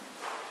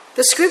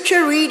The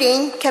scripture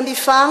reading can be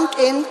found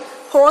in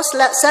Paul's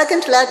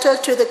second letter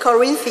to the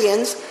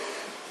Corinthians,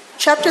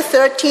 chapter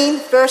 13,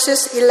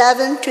 verses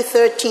 11 to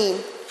 13.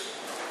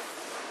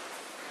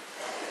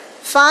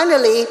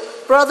 Finally,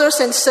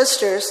 brothers and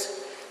sisters,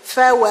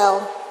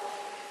 farewell.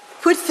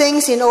 Put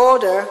things in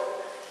order.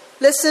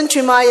 Listen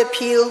to my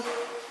appeal.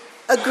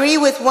 Agree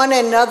with one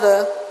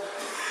another.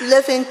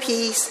 Live in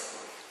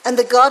peace, and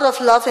the God of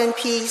love and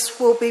peace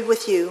will be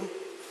with you.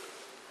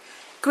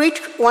 Greet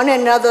one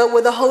another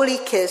with a holy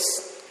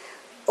kiss.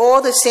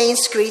 All the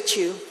saints greet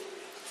you.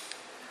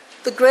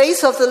 The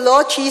grace of the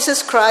Lord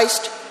Jesus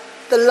Christ,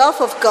 the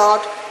love of God,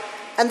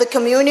 and the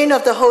communion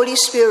of the Holy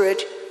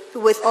Spirit be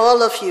with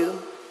all of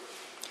you.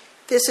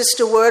 This is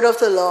the word of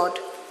the Lord.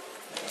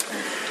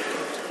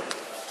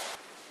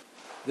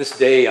 This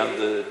day on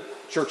the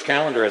church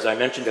calendar, as I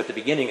mentioned at the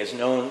beginning, is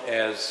known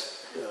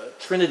as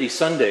Trinity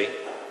Sunday.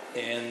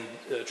 And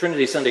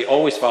Trinity Sunday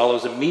always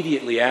follows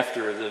immediately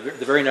after,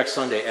 the very next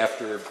Sunday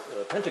after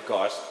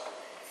Pentecost.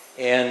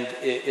 And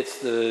it's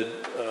the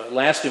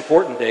last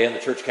important day on the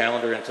church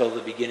calendar until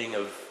the beginning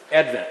of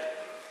Advent.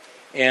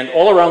 And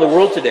all around the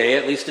world today,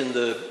 at least in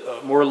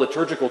the more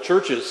liturgical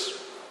churches,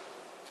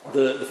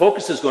 the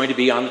focus is going to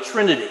be on the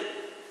Trinity.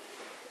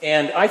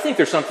 And I think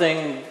there's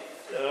something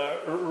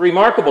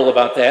remarkable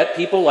about that.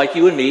 People like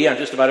you and me on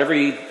just about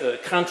every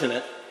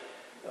continent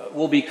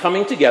will be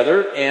coming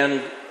together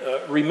and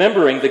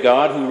remembering the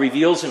God who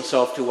reveals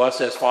himself to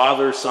us as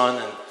Father,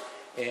 Son,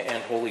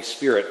 and Holy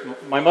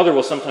Spirit. My mother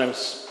will sometimes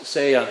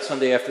say on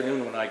Sunday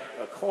afternoon when I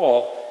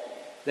call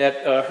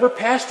that her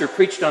pastor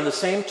preached on the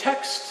same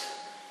text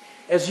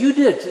as you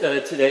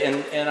did today.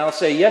 And I'll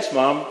say, yes,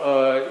 Mom,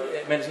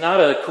 it's not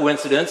a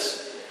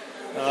coincidence.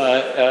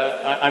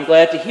 I'm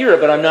glad to hear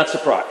it, but I'm not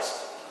surprised.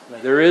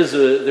 There is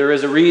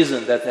a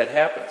reason that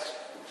happens.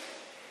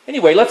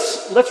 Anyway,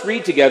 let's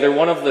read together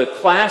one of the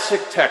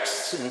classic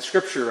texts in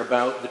Scripture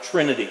about the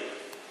Trinity,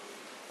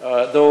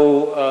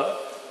 though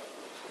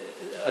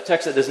a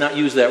text that does not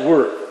use that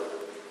word.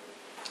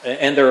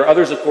 And there are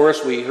others, of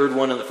course. We heard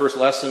one in the first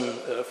lesson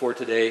for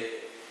today,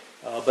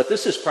 but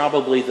this is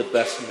probably the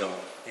best known,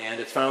 and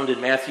it's found in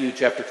Matthew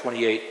chapter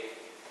 28,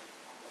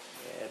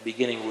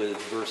 beginning with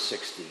verse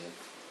 16.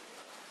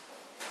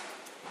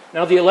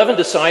 Now the 11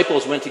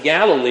 disciples went to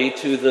Galilee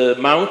to the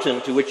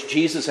mountain to which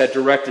Jesus had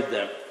directed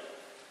them.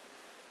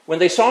 When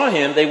they saw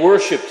him, they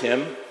worshipped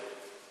him,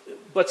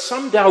 but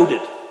some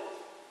doubted.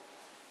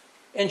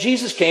 And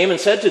Jesus came and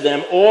said to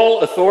them,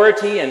 "All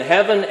authority in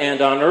heaven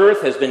and on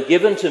earth has been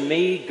given to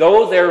me.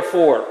 Go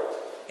therefore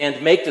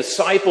and make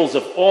disciples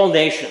of all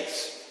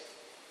nations,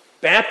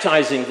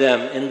 baptizing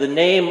them in the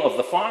name of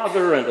the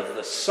Father and of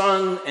the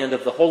Son and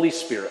of the Holy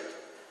Spirit,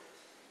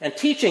 and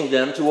teaching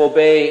them to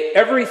obey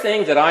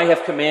everything that I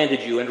have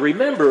commanded you. And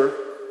remember,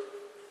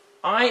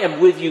 I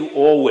am with you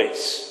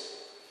always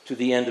to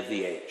the end of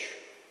the age."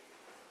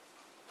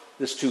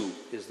 This too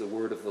is the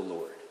word of the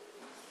Lord.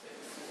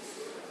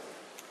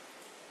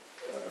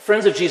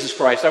 Friends of Jesus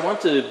Christ, I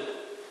want to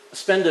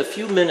spend a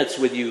few minutes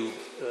with you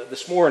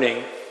this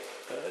morning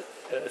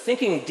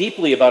thinking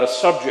deeply about a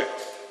subject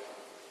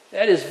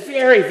that is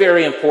very,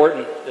 very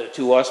important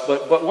to us,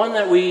 but one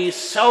that we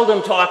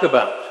seldom talk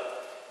about,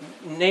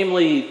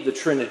 namely the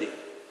Trinity.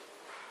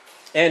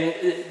 And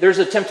there's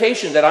a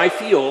temptation that I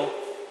feel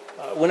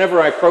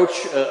whenever I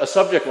approach a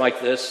subject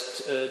like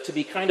this to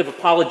be kind of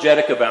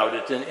apologetic about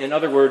it. In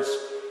other words,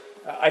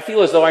 I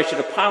feel as though I should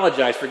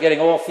apologize for getting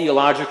all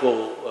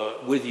theological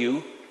with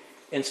you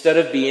instead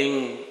of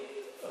being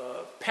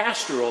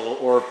pastoral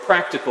or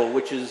practical,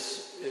 which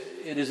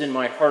it is in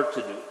my heart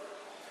to do.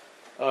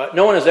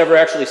 No one has ever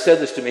actually said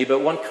this to me, but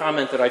one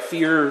comment that I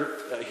fear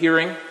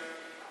hearing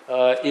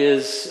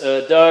is,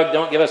 "Doug,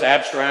 don't give us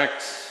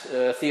abstract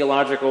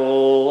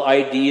theological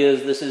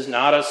ideas. This is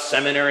not a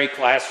seminary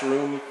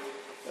classroom.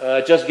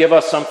 Just give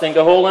us something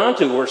to hold on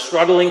to. We're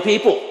struggling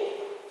people.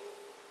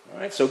 All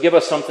right, so give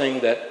us something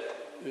that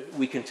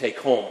we can take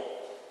home."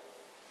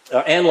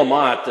 Anne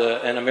Lamott,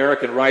 an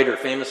American writer,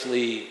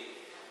 famously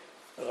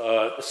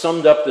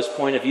summed up this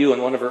point of view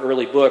in one of her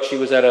early books. She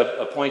was at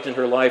a point in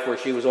her life where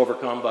she was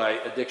overcome by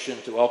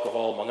addiction to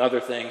alcohol, among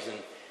other things,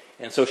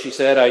 and so she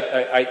said,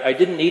 I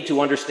didn't need to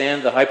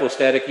understand the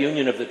hypostatic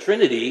union of the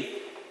Trinity.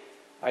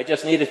 I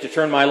just needed to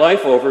turn my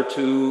life over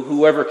to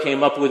whoever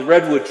came up with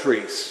redwood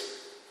trees.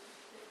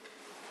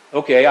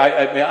 Okay,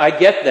 I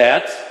get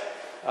that.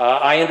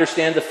 I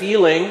understand the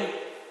feeling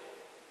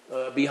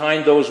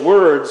behind those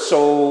words.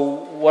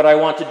 So what I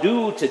want to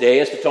do today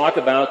is to talk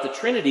about the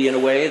Trinity in a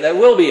way that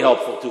will be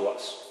helpful to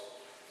us,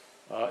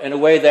 in a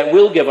way that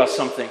will give us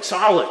something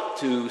solid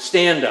to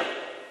stand on.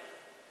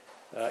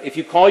 If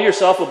you call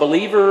yourself a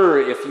believer,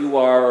 if you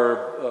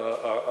are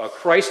a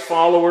Christ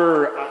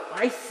follower,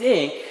 I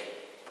think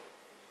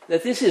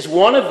that this is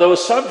one of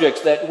those subjects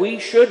that we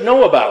should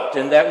know about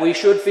and that we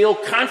should feel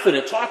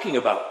confident talking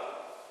about.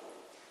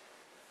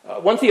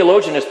 One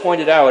theologian has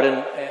pointed out,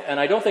 and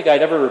I don't think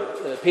I'd ever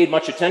paid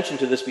much attention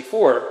to this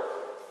before,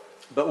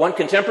 but one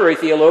contemporary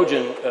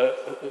theologian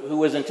who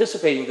was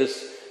anticipating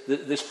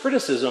this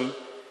criticism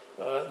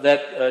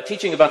that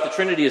teaching about the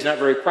Trinity is not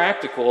very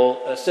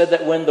practical, said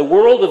that when the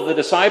world of the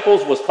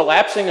disciples was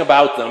collapsing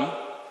about them,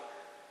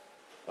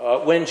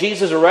 when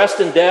Jesus' arrest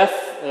and death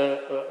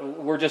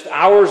were just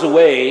hours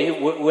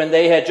away, when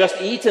they had just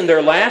eaten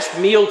their last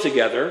meal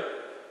together,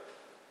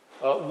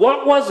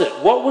 what was it?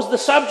 What was the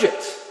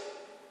subject?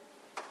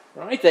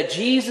 Right? That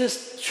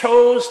Jesus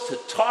chose to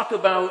talk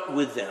about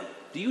with them.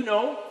 Do you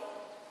know?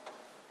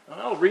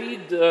 I'll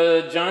read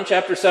John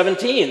chapter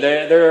 17.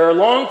 There are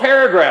long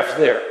paragraphs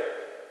there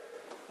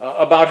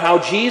about how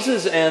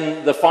Jesus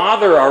and the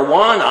Father are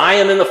one. I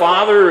am in the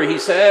Father, he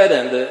said,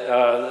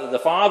 and the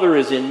Father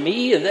is in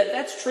me, and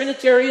that's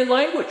Trinitarian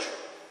language.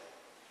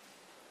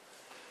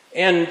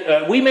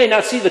 And we may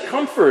not see the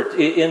comfort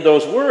in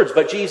those words,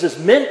 but Jesus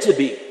meant to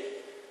be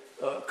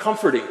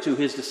comforting to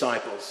his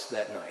disciples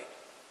that night.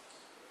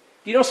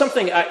 You know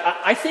something?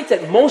 I think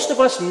that most of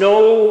us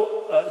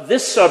know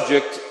this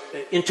subject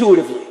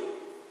intuitively.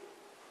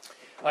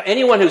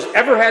 Anyone who's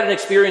ever had an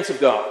experience of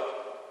God,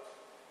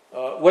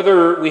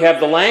 whether we have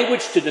the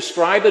language to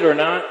describe it or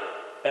not,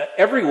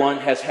 everyone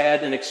has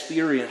had an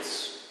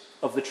experience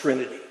of the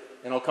Trinity.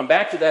 And I'll come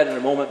back to that in a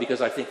moment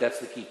because I think that's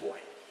the key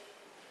point.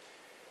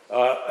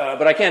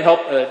 But I can't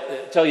help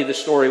tell you this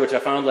story, which I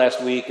found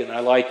last week, and I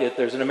like it.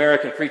 There's an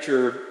American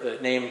preacher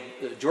named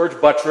George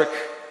Buttrick.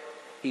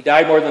 He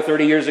died more than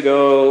 30 years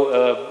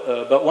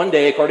ago, but one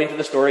day, according to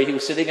the story, he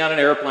was sitting on an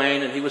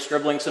airplane and he was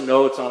scribbling some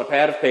notes on a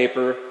pad of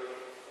paper.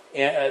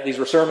 These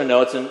were sermon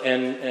notes,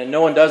 and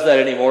no one does that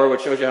anymore,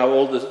 which shows you how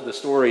old the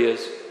story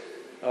is.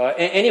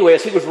 Anyway,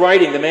 as he was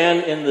writing, the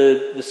man in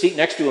the seat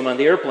next to him on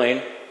the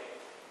airplane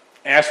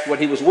asked what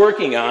he was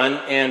working on,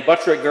 and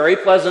Buttrick very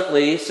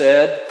pleasantly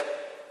said,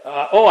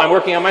 I'm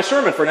working on my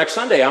sermon for next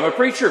Sunday. I'm a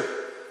preacher.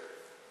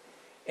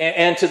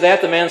 And to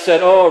that, the man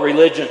said,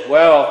 religion.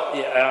 Well,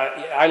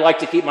 I like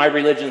to keep my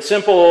religion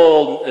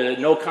simple,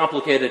 no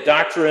complicated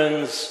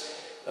doctrines.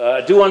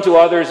 Do unto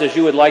others as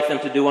you would like them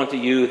to do unto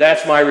you.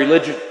 That's my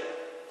religion.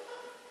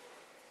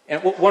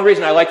 And one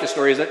reason I like this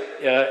story is that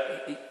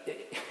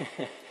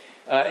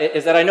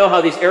I know how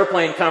these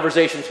airplane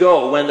conversations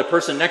go when the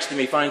person next to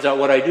me finds out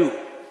what I do.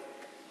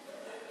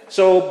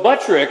 So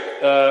Buttrick,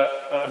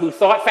 who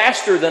thought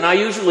faster than I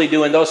usually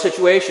do in those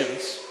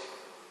situations,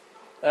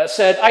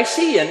 said, I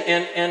see,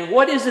 and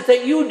what is it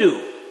that you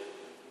do?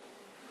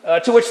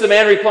 To which the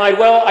man replied,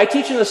 well, I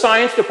teach in the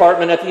science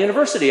department at the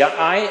university.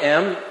 I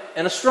am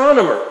an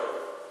astronomer.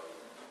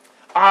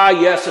 Ah,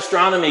 yes,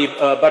 astronomy,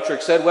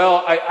 Buttrick said.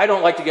 Well, I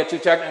don't like to get too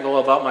technical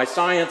about my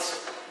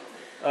science.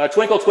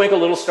 Twinkle, twinkle,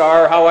 little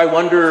star, how I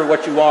wonder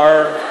what you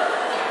are.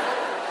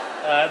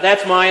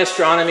 That's my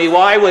astronomy.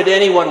 Why would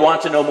anyone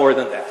want to know more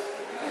than that?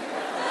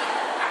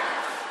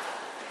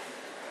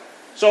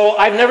 So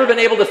I've never been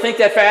able to think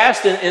that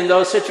fast in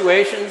those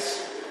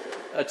situations,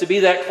 to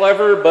be that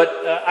clever, but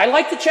I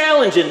like the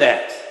challenge in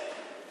that.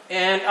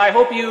 And I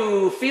hope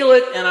you feel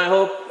it, and I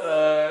hope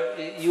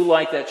you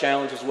like that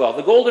challenge as well.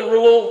 The golden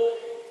rule,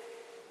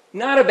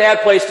 not a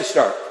bad place to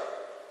start.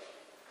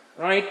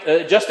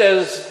 Right? Just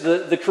as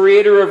the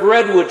creator of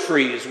redwood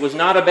trees was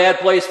not a bad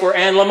place for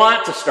Anne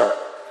Lamott to start.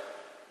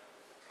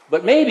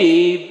 But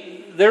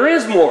maybe there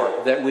is more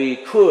that we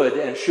could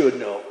and should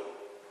know.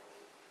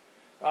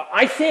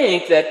 I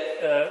think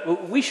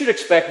that we should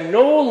expect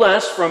no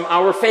less from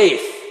our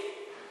faith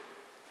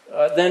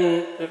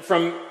than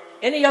from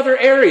any other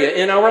area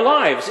in our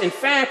lives. In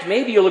fact,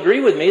 maybe you'll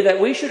agree with me that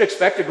we should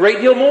expect a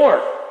great deal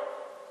more.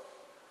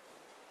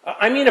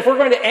 I mean, if we're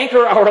going to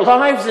anchor our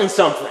lives in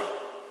something,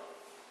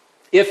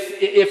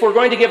 if we're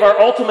going to give our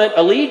ultimate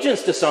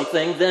allegiance to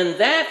something, then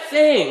that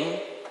thing,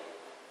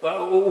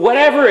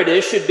 whatever it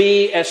is, should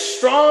be as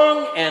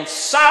strong and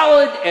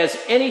solid as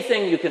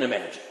anything you can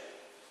imagine.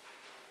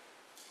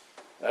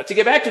 To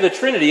get back to the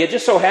Trinity, it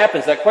just so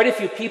happens that quite a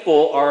few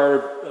people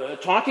are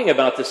talking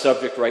about this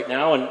subject right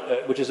now, and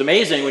which is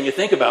amazing when you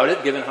think about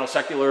it, given how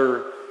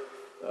secular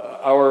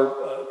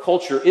our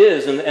culture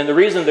is. And the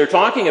reason they're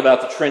talking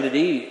about the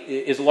Trinity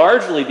is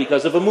largely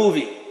because of a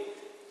movie,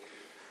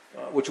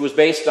 which was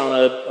based on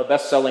a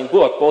best-selling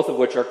book, both of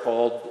which are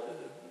called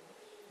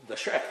The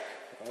Shack.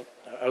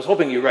 I was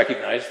hoping you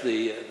recognized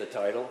the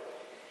title.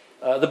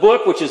 The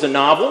book, which is a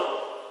novel,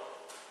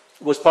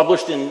 was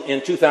published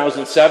in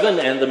 2007,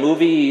 and the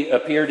movie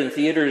appeared in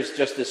theaters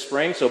just this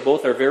spring, so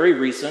both are very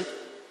recent.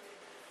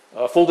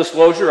 Full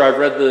disclosure, I've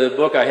read the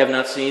book. I have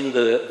not seen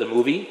the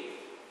movie.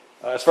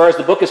 As far as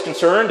the book is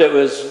concerned, it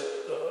was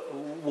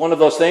one of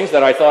those things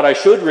that I thought I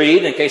should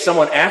read in case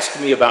someone asked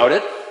me about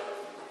it.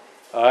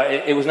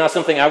 It was not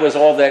something I was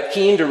all that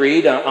keen to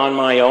read on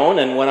my own,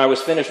 and when I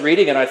was finished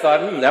reading it, I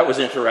thought, that was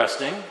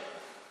interesting.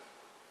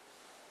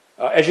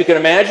 As you can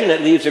imagine,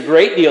 it leaves a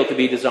great deal to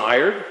be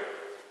desired.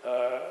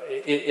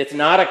 It's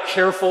not a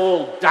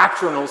careful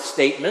doctrinal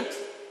statement.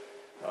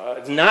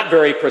 It's not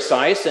very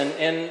precise, and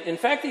in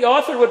fact, the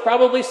author would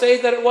probably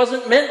say that it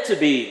wasn't meant to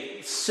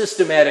be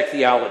systematic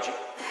theology.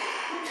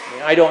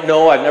 I don't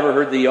know, I've never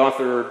heard the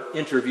author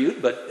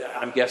interviewed, but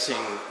I'm guessing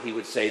he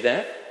would say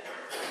that.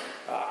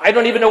 I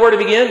don't even know where to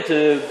begin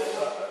to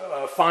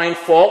find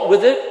fault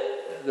with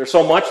it. there's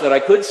so much that I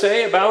could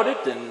say about it,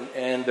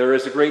 and there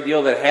is a great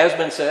deal that has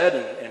been said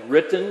and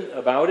written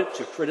about it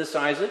to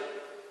criticize it.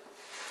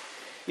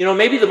 You know,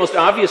 maybe the most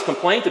obvious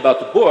complaint about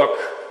the book,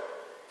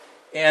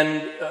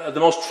 and the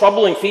most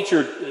troubling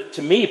feature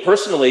to me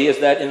personally, is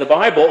that in the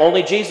Bible,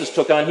 only Jesus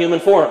took on human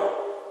form.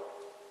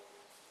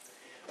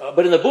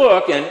 But in the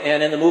book,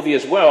 and in the movie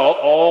as well,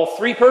 all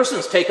three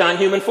persons take on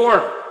human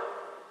form,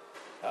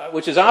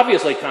 which is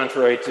obviously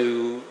contrary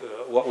to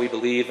what we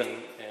believe and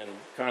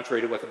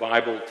contrary to what the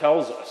Bible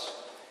tells us.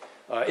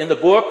 In the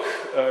book,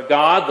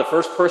 God, the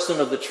first person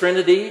of the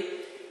Trinity,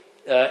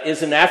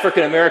 is an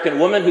African-American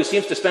woman who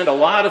seems to spend a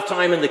lot of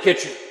time in the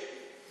kitchen.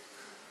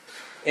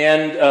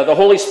 And the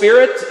Holy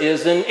Spirit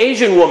is an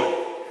Asian woman.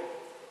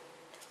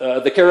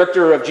 The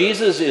character of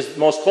Jesus is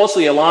most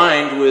closely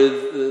aligned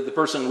with the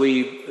person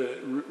we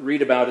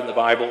read about in the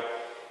Bible.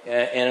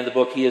 And in the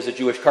book, he is a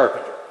Jewish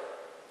carpenter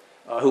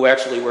who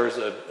actually wears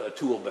a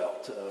tool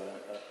belt.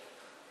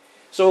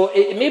 So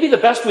maybe the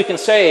best we can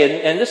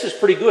say, and this is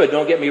pretty good,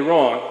 don't get me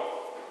wrong,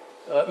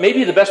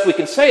 maybe the best we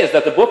can say is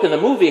that the book and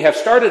the movie have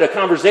started a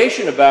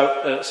conversation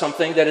about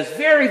something that is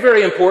very,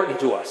 very important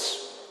to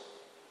us.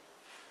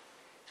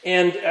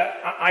 And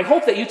I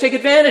hope that you take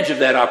advantage of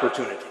that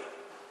opportunity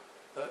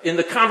in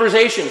the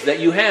conversations that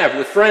you have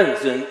with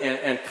friends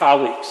and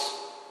colleagues.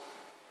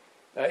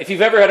 If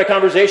you've ever had a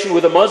conversation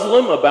with a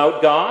Muslim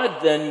about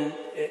God, then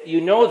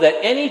you know that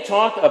any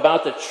talk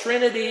about the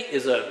Trinity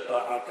is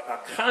a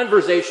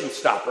conversation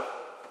stopper.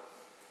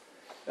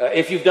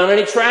 If you've done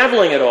any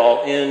traveling at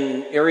all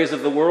in areas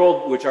of the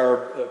world which are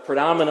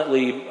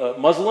predominantly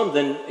Muslim,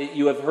 then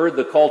you have heard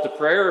the call to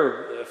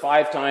prayer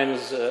 5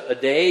 times a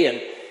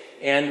day.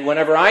 And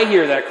whenever I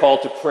hear that call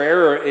to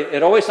prayer,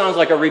 it always sounds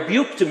like a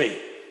rebuke to me.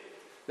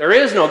 There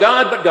is no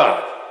God but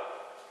God.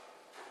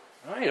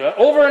 Right?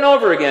 Over and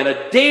over again,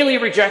 a daily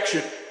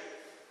rejection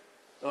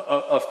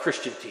of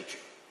Christian teaching.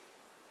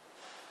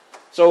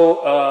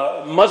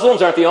 So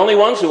Muslims aren't the only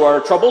ones who are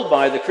troubled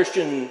by the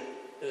Christian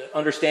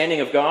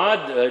understanding of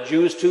God.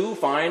 Jews, too,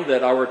 find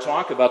that our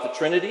talk about the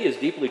Trinity is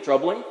deeply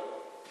troubling.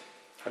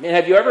 I mean,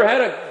 have you ever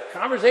had a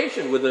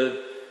conversation with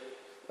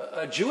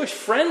a Jewish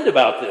friend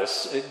about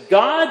this?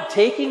 God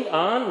taking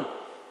on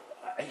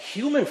a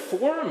human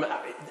form?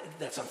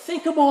 That's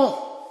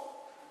unthinkable.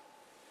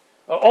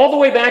 All the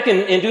way back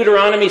in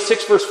Deuteronomy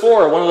 6, verse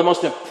 4, one of the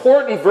most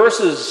important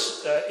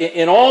verses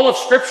in all of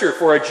Scripture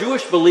for a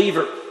Jewish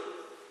believer.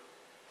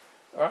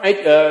 All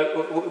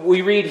right,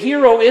 we read,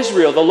 "Hear, O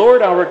Israel, the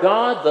Lord our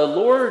God, the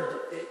Lord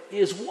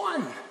is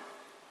one."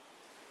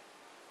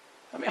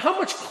 I mean, how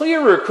much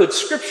clearer could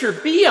Scripture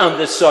be on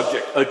this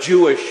subject, a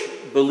Jewish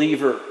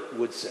believer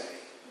would say.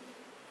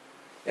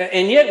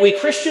 And yet we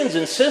Christians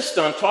insist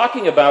on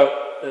talking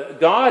about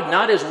God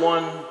not as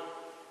one,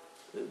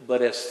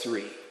 but as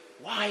three.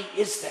 Why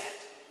is that?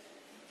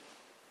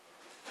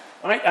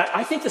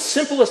 I think the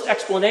simplest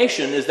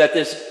explanation is that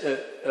this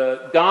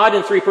God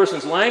in three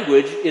persons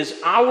language is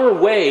our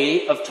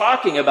way of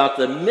talking about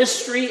the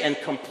mystery and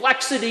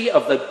complexity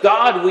of the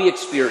God we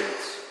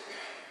experience.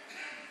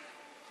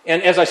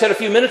 And as I said a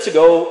few minutes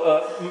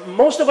ago,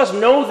 most of us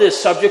know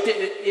this subject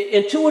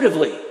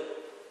intuitively.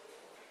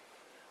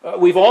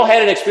 We've all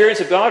had an experience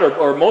of God,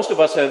 or most of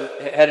us have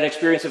had an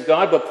experience of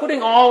God, but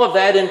putting all of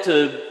that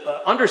into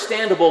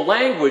understandable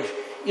language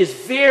is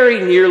very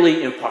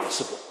nearly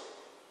impossible.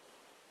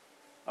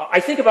 I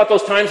think about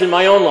those times in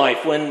my own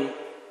life when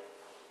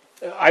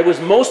I was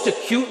most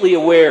acutely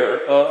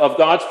aware of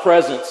God's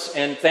presence,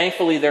 and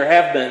thankfully there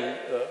have been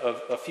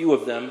a few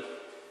of them,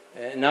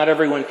 and not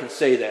everyone can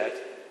say that.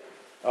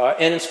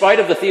 And in spite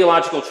of the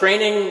theological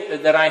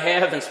training that I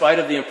have, in spite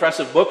of the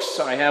impressive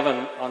books I have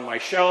on my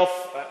shelf,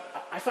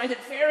 I find it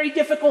very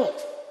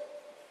difficult.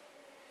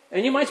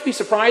 And you might be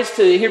surprised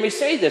to hear me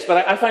say this,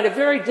 but I find it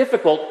very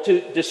difficult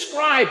to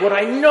describe what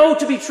I know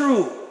to be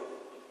true.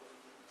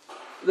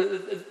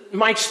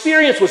 My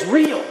experience was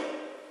real,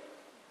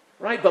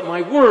 right? But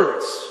my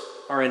words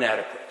are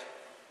inadequate.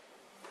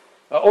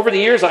 Over the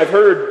years, I've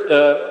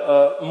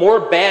heard more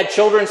bad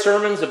children's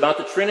sermons about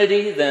the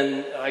Trinity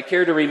than I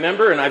care to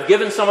remember, and I've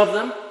given some of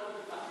them.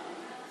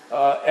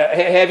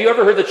 Have you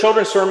ever heard the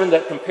children's sermon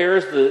that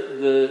compares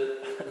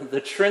the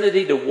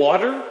Trinity to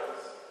water?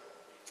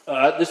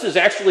 This is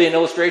actually an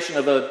illustration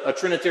of a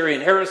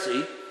Trinitarian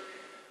heresy,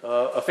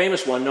 a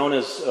famous one known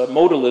as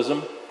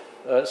modalism.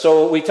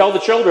 So we tell the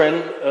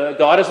children,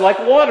 God is like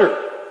water,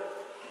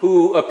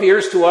 who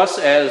appears to us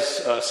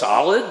as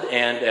solid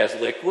and as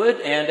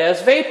liquid and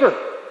as vapor.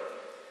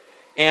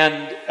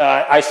 And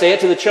I say it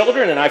to the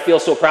children, and I feel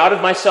so proud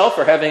of myself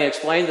for having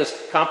explained this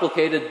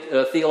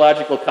complicated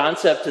theological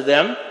concept to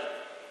them.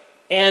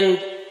 And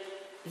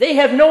they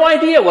have no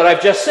idea what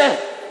I've just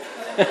said.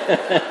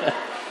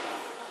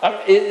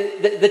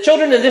 The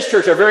children in this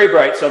church are very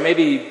bright, so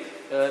maybe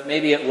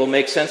it will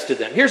make sense to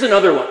them. Here's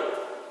another one.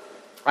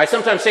 I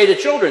sometimes say to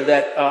children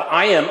that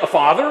I am a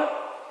father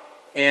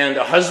and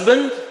a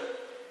husband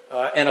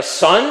and a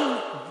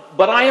son,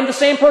 but I am the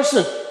same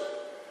person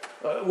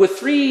with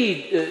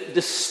three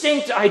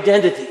distinct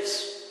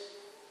identities.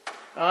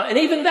 And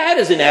even that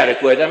is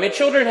inadequate. I mean,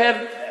 children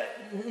have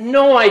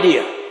no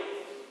idea.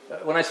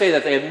 When I say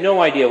that, they have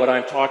no idea what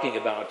I'm talking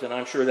about, and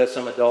I'm sure that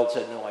some adults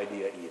had no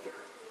idea either.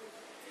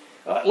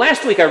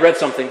 Last week I read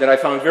something that I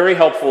found very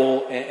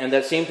helpful, and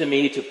that seemed to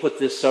me to put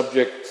this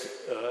subject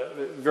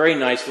very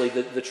nicely.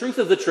 The truth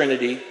of the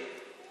Trinity,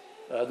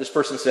 this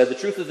person said, the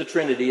truth of the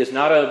Trinity is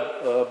not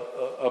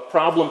a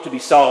problem to be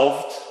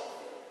solved,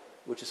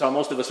 which is how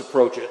most of us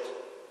approach it,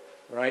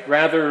 right?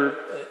 Rather,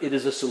 it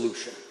is a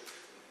solution.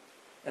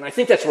 And I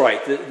think that's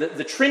right.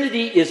 The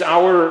Trinity is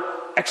our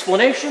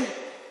explanation.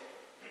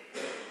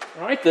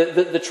 Right?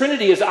 The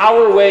Trinity is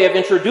our way of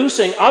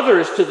introducing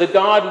others to the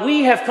God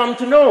we have come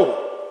to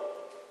know.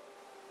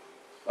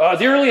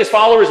 The earliest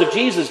followers of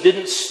Jesus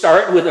didn't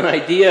start with an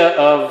idea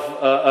of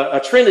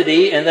a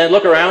Trinity and then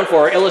look around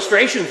for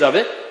illustrations of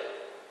it.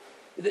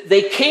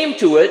 They came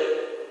to it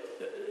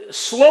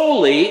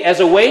slowly as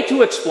a way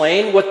to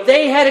explain what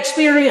they had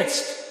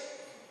experienced,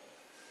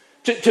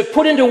 to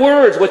put into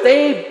words what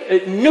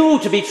they knew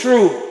to be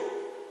true.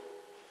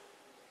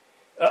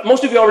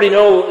 Most of you already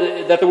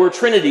know that the word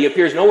Trinity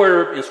appears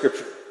nowhere in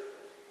Scripture.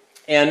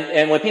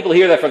 And when people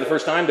hear that for the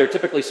first time, they're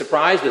typically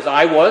surprised, as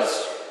I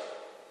was.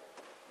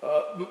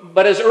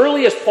 But as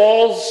early as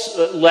Paul's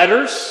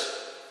letters,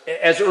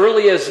 as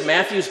early as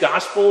Matthew's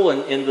Gospel,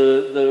 and in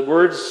the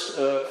words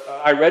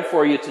I read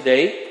for you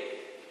today,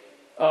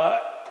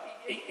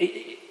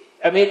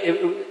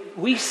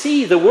 we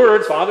see the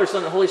words Father,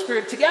 Son, and Holy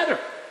Spirit together.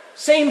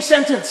 Same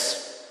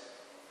sentence.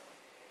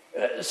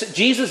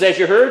 Jesus, as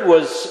you heard,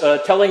 was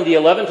telling the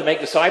 11 to make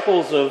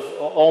disciples of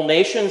all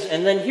nations.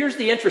 And then here's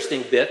the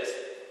interesting bit,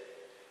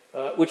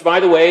 which, by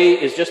the way,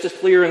 is just as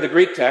clear in the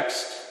Greek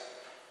text.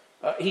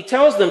 He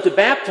tells them to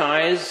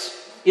baptize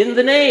in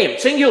the name,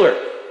 singular,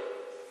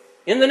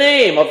 in the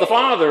name of the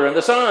Father and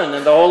the Son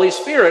and the Holy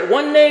Spirit.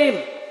 One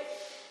name.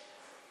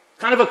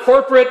 Kind of a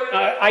corporate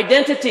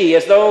identity,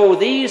 as though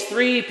these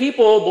three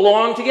people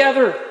belong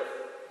together.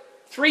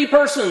 Three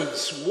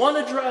persons, one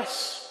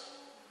address.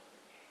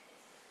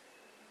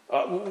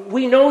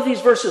 We know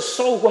these verses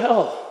so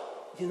well,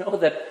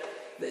 that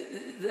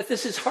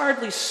this is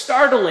hardly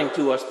startling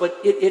to us, but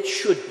it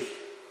should be.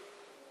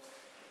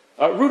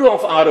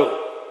 Rudolf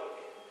Otto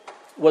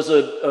was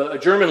a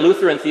German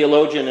Lutheran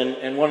theologian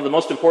and one of the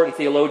most important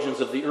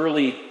theologians of the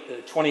early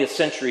 20th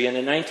century. And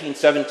in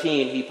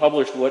 1917, he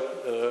published what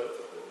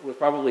was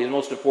probably his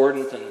most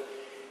important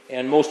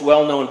and most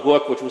well-known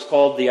book, which was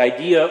called The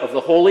Idea of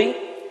the Holy,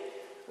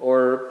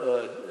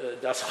 or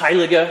Das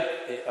Heilige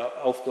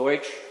auf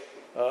Deutsch.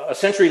 A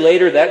century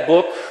later, that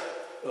book,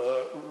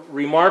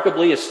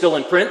 remarkably, is still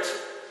in print,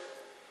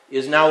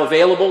 is now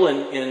available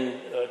in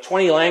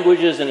 20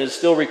 languages, and is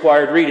still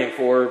required reading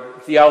for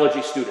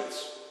theology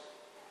students.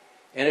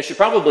 And it should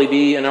probably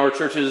be in our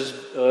church's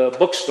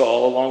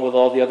bookstall, along with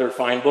all the other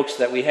fine books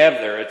that we have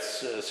there.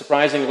 It's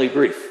surprisingly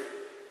brief.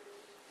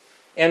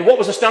 And what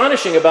was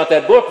astonishing about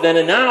that book then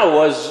and now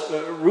was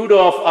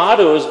Rudolf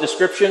Otto's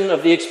description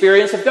of the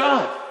experience of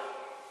God.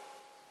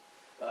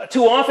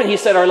 Too often, he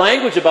said, our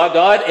language about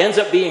God ends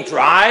up being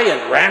dry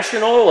and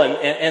rational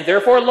and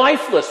therefore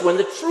lifeless, when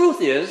the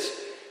truth is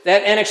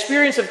that an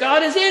experience of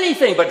God is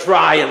anything but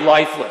dry and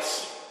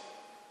lifeless.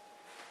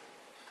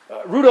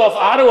 Rudolf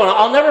Otto, and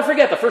I'll never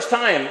forget the first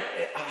time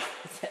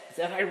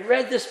that I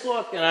read this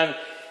book, and I'm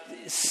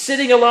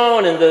sitting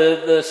alone in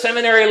the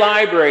seminary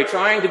library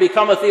trying to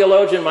become a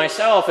theologian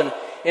myself,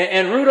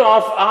 and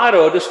Rudolf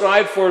Otto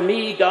described for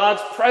me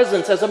God's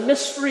presence as a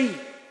mystery,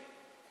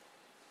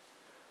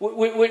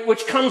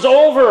 which comes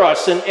over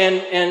us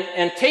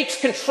and takes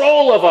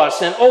control of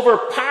us and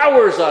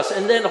overpowers us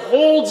and then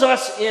holds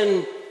us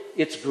in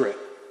its grip.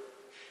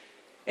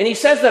 And he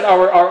says that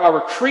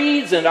our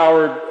creeds and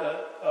our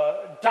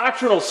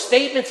doctrinal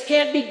statements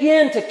can't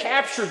begin to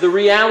capture the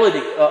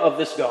reality of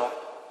this God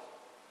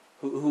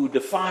who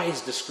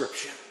defies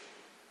description.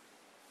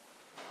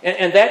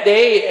 And that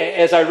day,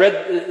 as I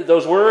read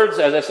those words,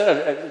 as I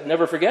said, I'll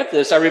never forget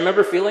this, I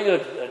remember feeling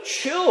a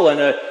chill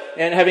and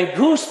having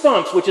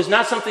goosebumps, which is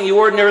not something you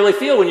ordinarily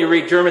feel when you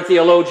read German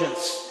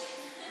theologians.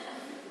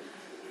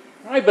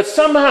 Right? But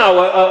somehow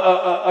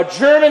a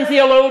German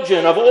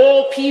theologian of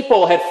all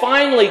people had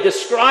finally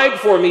described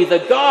for me the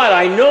God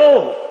I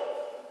know.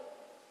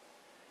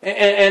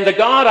 And the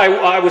God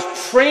I was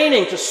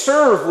training to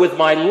serve with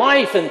my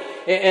life, and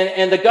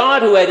the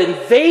God who had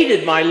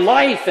invaded my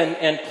life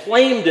and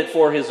claimed it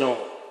for his own.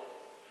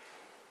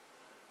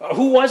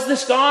 Who was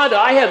this God?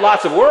 I had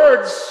lots of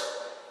words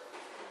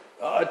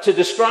to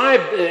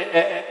describe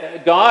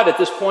God at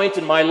this point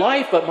in my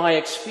life, but my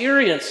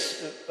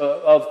experience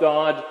of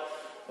God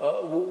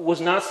was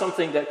not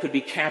something that could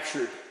be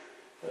captured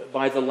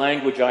by the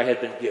language I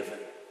had been given.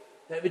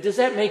 Does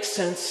that make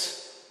sense?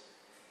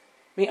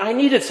 I mean, I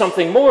needed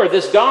something more.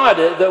 This God,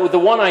 the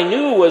one I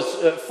knew, was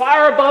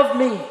far above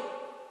me.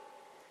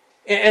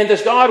 And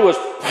this God was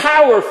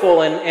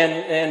powerful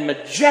and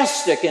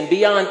majestic and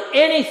beyond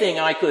anything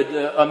I could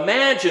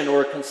imagine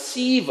or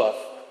conceive of.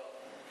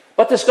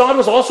 But this God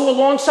was also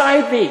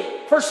alongside me,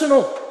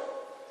 personal.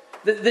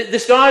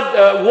 This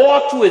God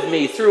walked with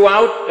me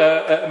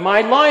throughout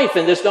my life,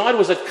 and this God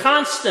was a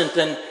constant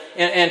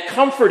and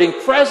comforting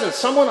presence,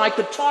 someone I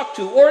could talk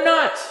to or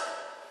not.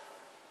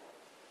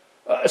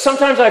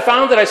 Sometimes I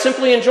found that I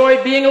simply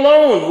enjoyed being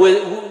alone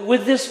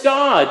with this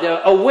God,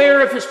 aware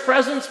of his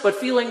presence, but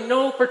feeling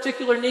no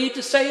particular need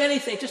to say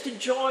anything, just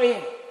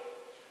enjoying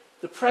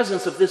the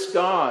presence of this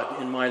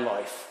God in my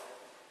life.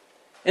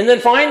 And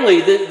then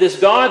finally, this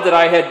God that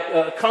I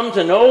had come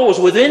to know was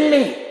within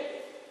me,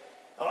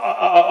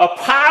 a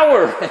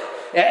power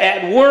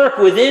at work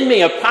within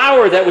me, a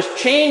power that was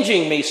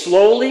changing me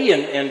slowly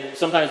and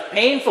sometimes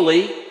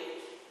painfully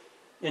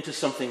into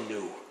something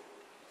new.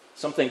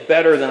 Something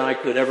better than I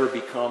could ever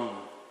become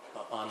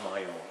on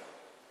my own.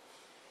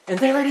 And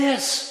there it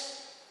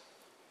is.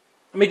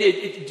 I mean,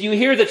 do you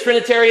hear the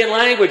Trinitarian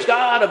language?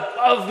 God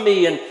above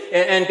me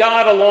and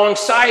God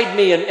alongside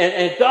me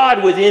and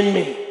God within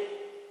me.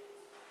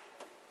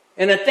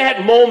 And at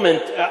that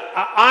moment,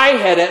 I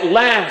had at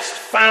last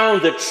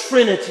found the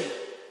Trinity.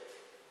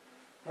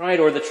 Right?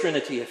 Or the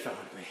Trinity had found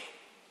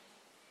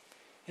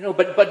me.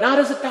 But not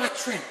as a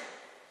doctrine.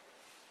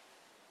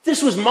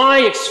 This was my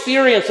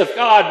experience of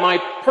God, my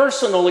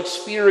personal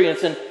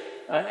experience, and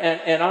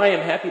I am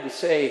happy to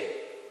say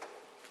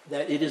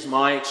that it is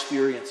my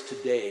experience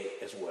today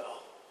as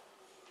well.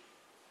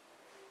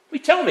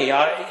 Tell me,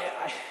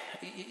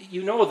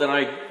 you know that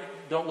I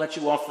don't let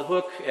you off the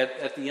hook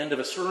at the end of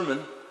a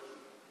sermon.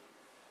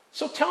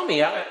 So tell me,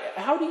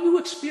 how do you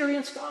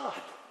experience God?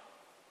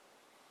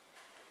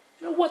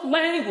 What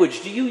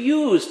language do you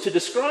use to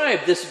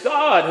describe this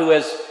God who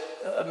has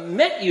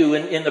met you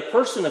in the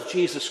person of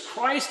Jesus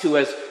Christ, who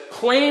has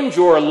claimed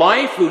your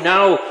life, who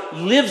now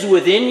lives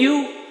within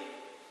you,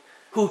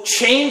 who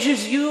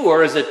changes you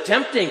or is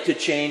attempting to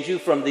change you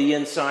from the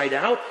inside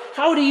out?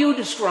 How do you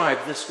describe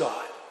this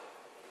God?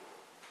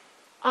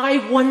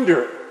 I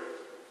wonder,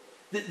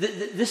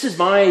 this is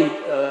my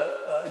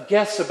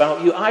guess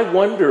about you, I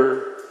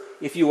wonder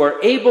if you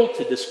are able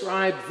to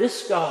describe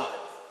this God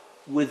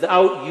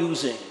without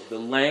using the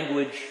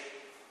language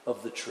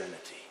of the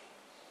Trinity.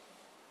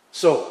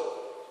 So,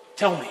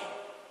 tell me,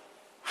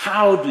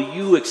 how do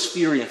you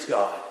experience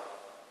God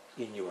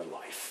in your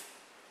life?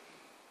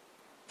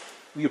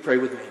 Will you pray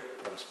with me?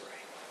 Let us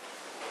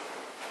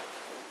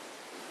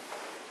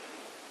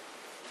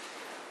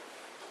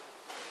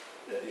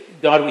pray.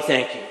 God, we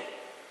thank you.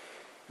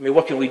 I mean,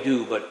 what can we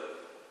do but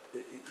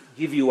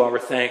give you our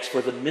thanks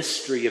for the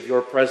mystery of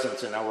your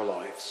presence in our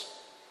lives?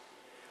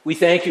 We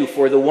thank you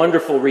for the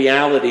wonderful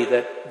reality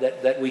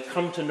that we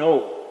come to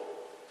know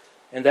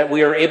and that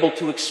we are able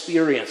to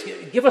experience.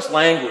 Give us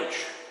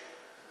language,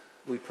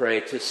 we pray,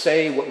 to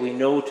say what we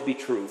know to be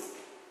true.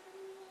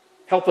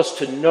 Help us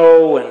to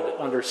know and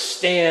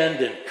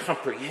understand and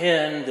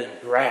comprehend and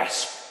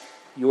grasp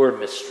your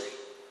mystery.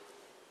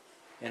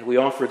 And we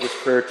offer this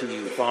prayer to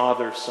you,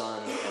 Father,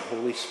 Son, and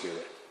Holy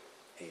Spirit.